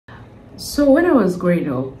So when I was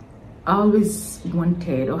growing up, I always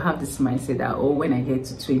wanted or have this mindset that, oh, when I get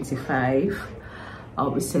to 25,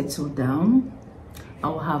 I'll be settled down.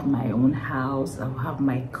 I'll have my own house. I'll have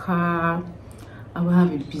my car. I will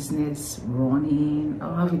have a business running.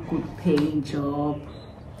 I'll have a good paying job.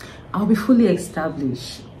 I'll be fully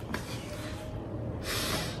established.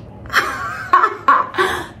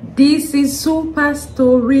 This is Super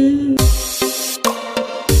Story.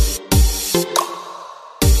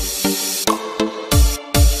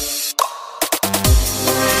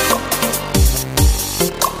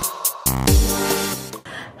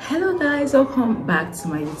 Hello guys, welcome back to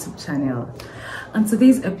my YouTube channel. On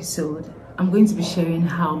today's episode, I'm going to be sharing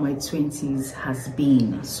how my 20s has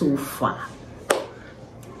been so far.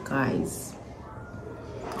 Guys,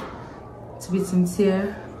 to be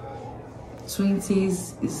sincere,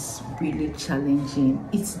 20s is really challenging.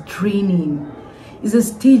 It's draining. It's a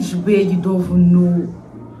stage where you don't even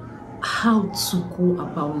know how to go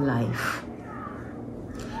about life.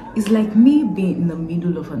 It's like me being in the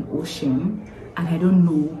middle of an ocean and I don't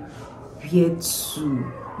know where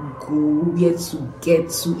to go, where to get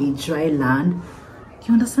to a dry land.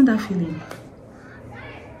 You understand that feeling?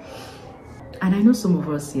 And I know some of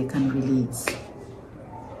us here can relate.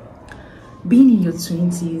 Being in your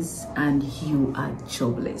 20s and you are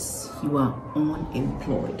jobless, you are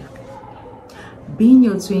unemployed. Being in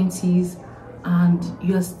your 20s and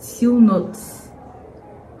you are still not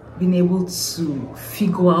being able to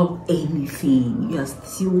figure out anything. You are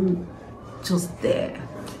still just there.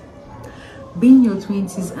 Being in your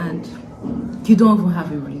 20s and you don't even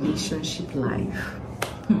have a relationship life.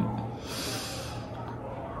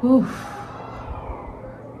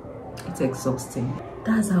 It's exhausting.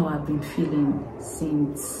 That's how I've been feeling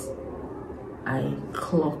since I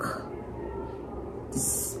clock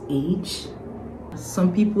this age.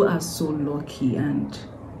 Some people are so lucky and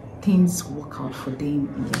things work out for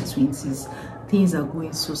them in their 20s. Things are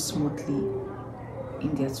going so smoothly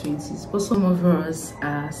in their 20s. But some of us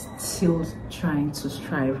are still trying to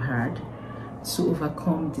strive hard to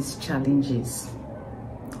overcome these challenges.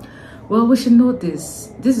 Well, we should know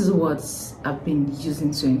this. This is what I've been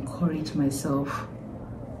using to encourage myself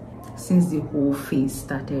since the whole phase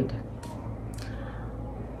started.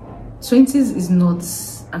 20s is not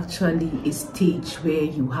actually a stage where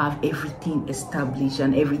you have everything established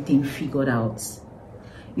and everything figured out.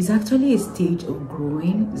 It's actually a stage of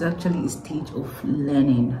growing. It's actually a stage of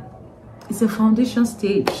learning. It's a foundation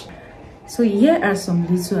stage. So here are some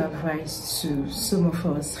little advice to some of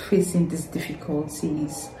us facing these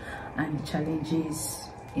difficulties and challenges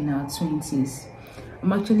in our 20s.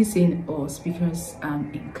 I'm actually saying us because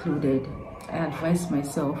I'm included. I advise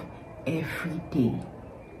myself every day.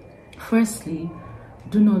 Firstly,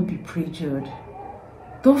 do not be pressured.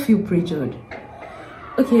 Don't feel pressured.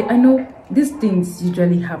 Okay, I know these things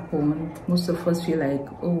usually happen. Most of us feel like,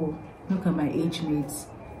 oh, look at my age mates.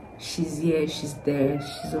 She's here, she's there,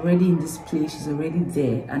 she's already in this place, she's already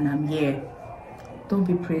there, and I'm here. Don't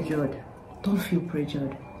be pressured. Don't feel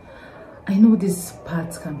pressured. I know this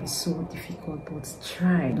part can be so difficult, but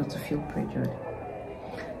try not to feel pressured.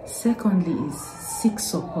 Secondly is seek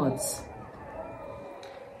support.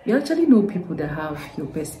 You actually know people that have your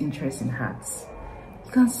best interest in heart.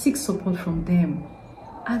 You can seek support from them.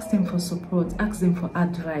 Ask them for support. Ask them for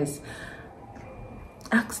advice.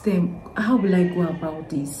 Ask them, how will I go about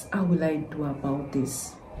this? How will I do about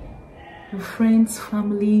this? Your friends,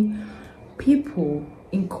 family, people,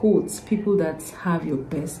 in quotes, people that have your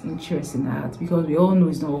best interest in heart, because we all know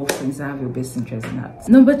it's not all friends that have your best interest in heart.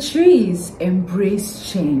 Number 3 is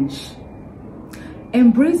embrace change.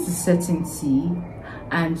 Embrace the certainty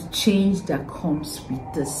and change that comes with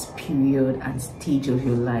this period and stage of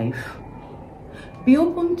your life. Be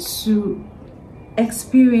open to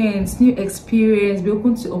experience, new experience. Be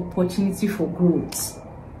open to opportunity for growth.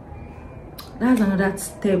 That's another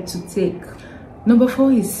step to take. Number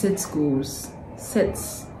 4 is set goals. Set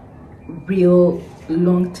real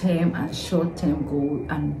long-term and short-term goals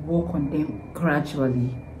and work on them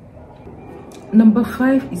gradually. Number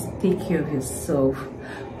 5 is take care of yourself.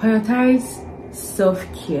 Prioritize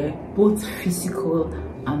self-care, both physical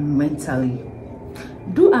and mentally.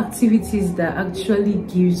 Do activities that actually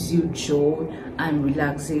gives you joy and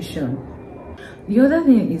relaxation. The other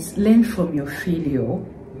thing is learn from your failure.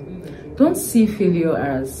 Don't see failure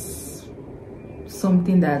as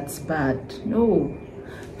something that's bad. No,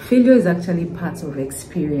 failure is actually part of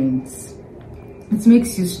experience. It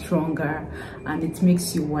makes you stronger and it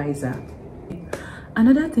makes you wiser.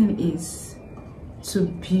 Another thing is to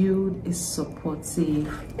build a supportive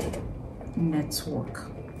network.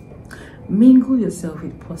 Mingle yourself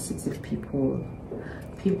with positive people,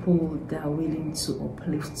 people that are willing to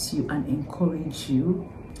uplift you and encourage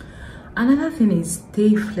you. Another thing is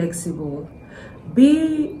stay flexible.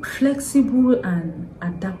 Be flexible and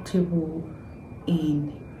adaptable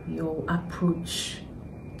in your approach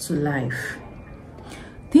to life.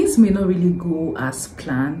 Things may not really go as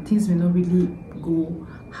planned, things may not really go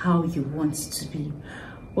how you want it to be,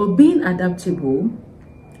 but being adaptable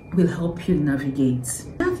will help you navigate.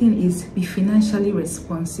 Another thing is be financially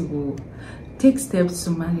responsible. Take steps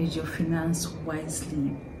to manage your finance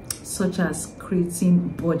wisely, such as creating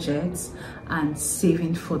budgets and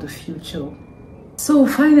saving for the future. So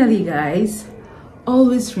finally, guys,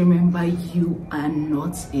 always remember you are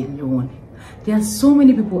not alone. There are so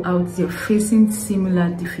many people out there facing similar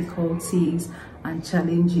difficulties and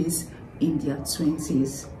challenges in their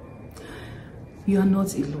 20s. You are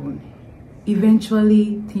not alone.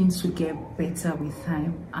 Eventually, things will get better with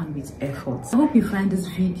time and with effort. I hope you find this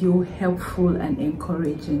video helpful and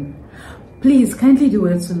encouraging. Please kindly do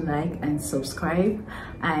well to like and subscribe,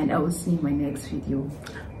 and I will see you in my next video.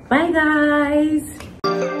 Bye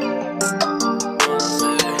guys.